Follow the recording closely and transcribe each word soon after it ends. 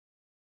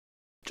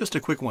Just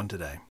a quick one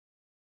today.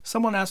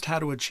 Someone asked how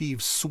to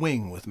achieve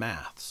swing with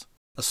maths.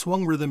 A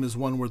swung rhythm is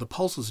one where the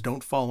pulses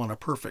don't fall on a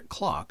perfect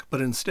clock,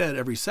 but instead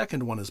every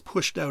second one is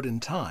pushed out in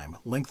time,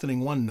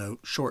 lengthening one note,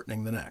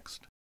 shortening the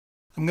next.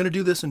 I'm going to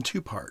do this in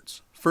two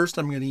parts. First,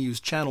 I'm going to use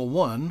channel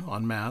 1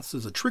 on maths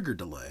as a trigger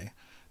delay.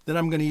 Then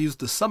I'm going to use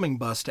the summing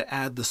bus to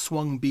add the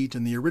swung beat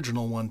and the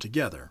original one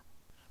together.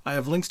 I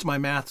have links to my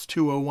Maths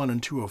 201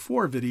 and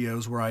 204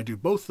 videos where I do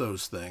both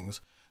those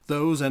things.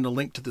 Those and a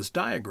link to this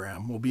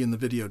diagram will be in the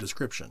video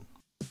description.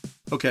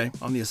 Okay,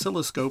 on the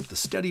oscilloscope, the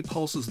steady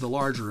pulse is the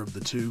larger of the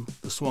two.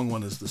 The swung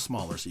one is the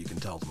smaller, so you can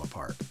tell them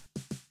apart.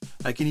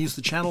 I can use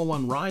the channel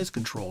 1 rise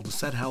control to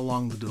set how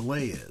long the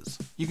delay is.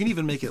 You can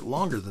even make it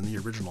longer than the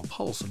original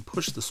pulse and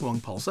push the swung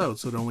pulse out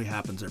so it only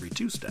happens every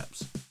 2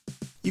 steps.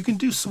 You can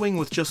do swing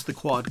with just the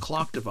quad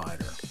clock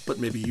divider, but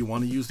maybe you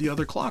want to use the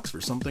other clocks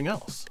for something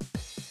else.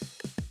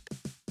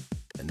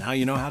 And now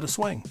you know how to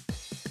swing.